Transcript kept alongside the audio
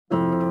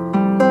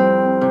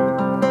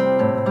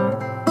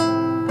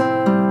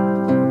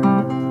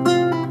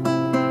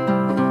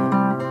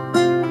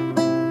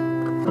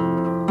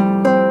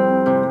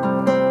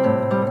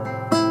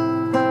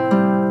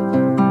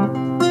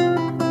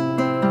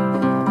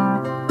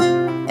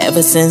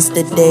Ever since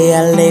the day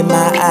I laid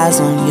my eyes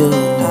on you,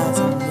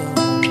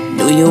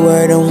 knew you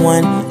were the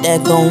one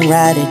that gon'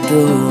 ride it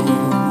through.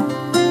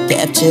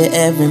 Capture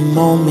every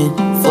moment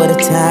for the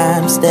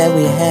times that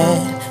we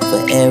had. For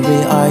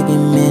every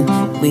argument,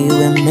 we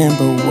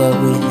remember what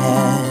we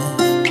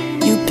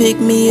had. You pick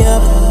me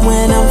up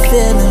when I'm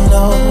feeling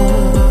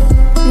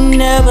low.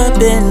 Never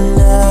been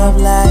loved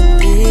like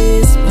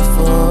this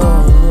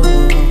before.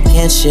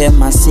 Can't share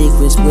my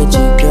secrets with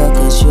you, girl,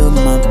 cause you're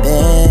my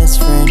best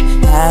friend.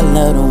 I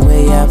love the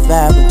way I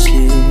vibe with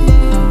you,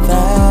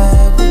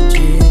 vibe with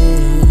you.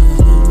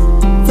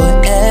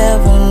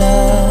 Forever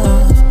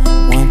love,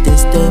 want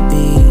this to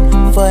be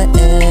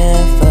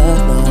forever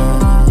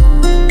love.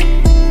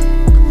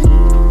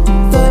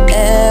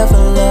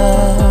 Forever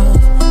love,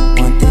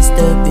 want this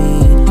to be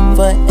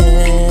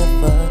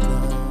forever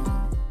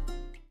love.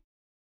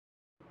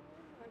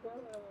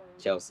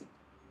 Chelsea,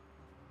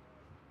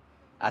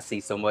 I see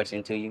so much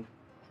into you.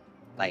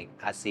 Like,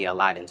 I see a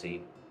lot into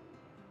you.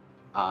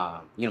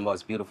 You're the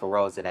most beautiful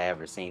rose that I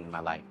ever seen in my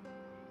life.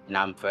 And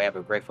I'm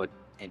forever grateful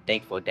and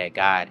thankful that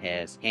God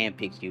has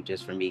handpicked you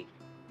just for me.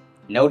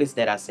 Notice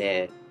that I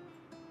said,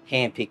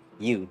 handpicked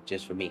you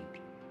just for me.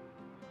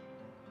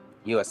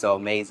 You are so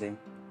amazing.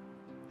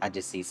 I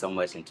just see so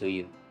much into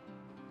you.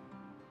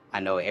 I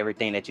know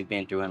everything that you've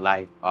been through in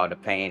life, all the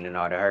pain and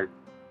all the hurt,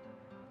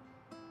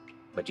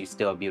 but you're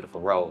still a beautiful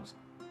rose.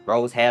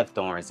 Roses have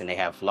thorns and they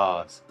have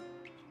flaws,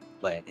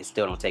 but it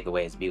still don't take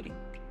away its beauty.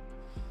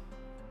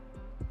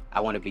 I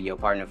want to be your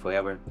partner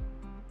forever,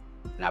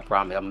 and I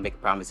promise, I'm gonna make a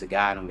promise to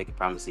God, I'm gonna make a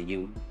promise to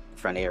you in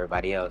front of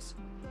everybody else,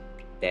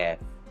 that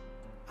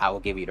I will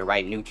give you the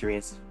right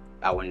nutrients,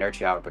 I will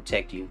nurture you, I will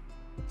protect you,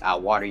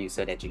 I'll water you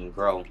so that you can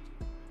grow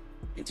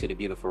into the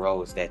beautiful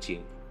rose that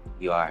you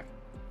are.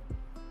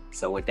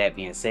 So with that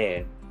being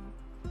said,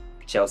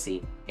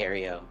 Chelsea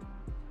Ariel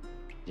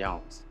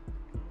Jones,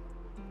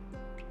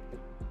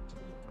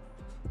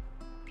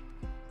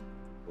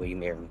 will you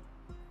marry me?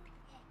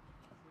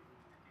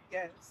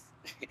 Yes.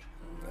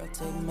 Girl,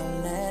 take my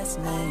last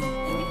name,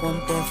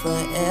 want that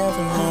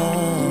forever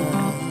love.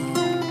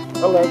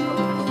 Hello.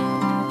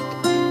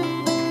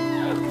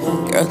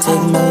 Girl,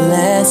 take my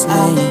last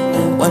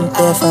name, want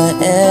that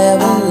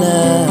forever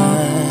love.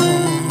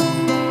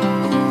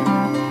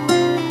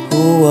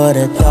 Who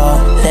would've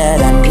thought that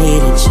I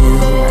needed you?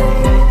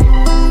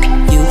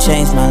 You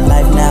changed my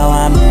life, now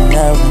I'm in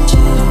love with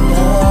you.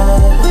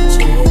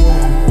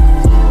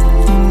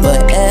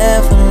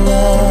 Forever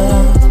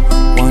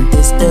love, want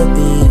this to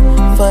be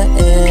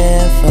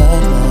forever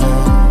love.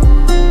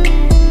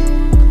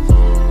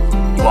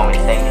 You want me to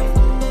sing it?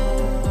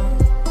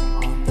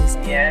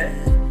 Yes.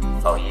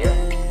 Oh yeah?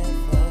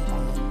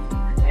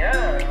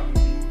 Yeah.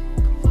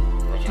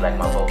 Would you like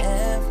my vote?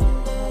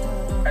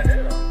 I do.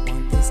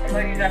 I feel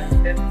like you got the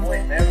best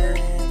voice ever.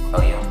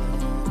 Oh yeah?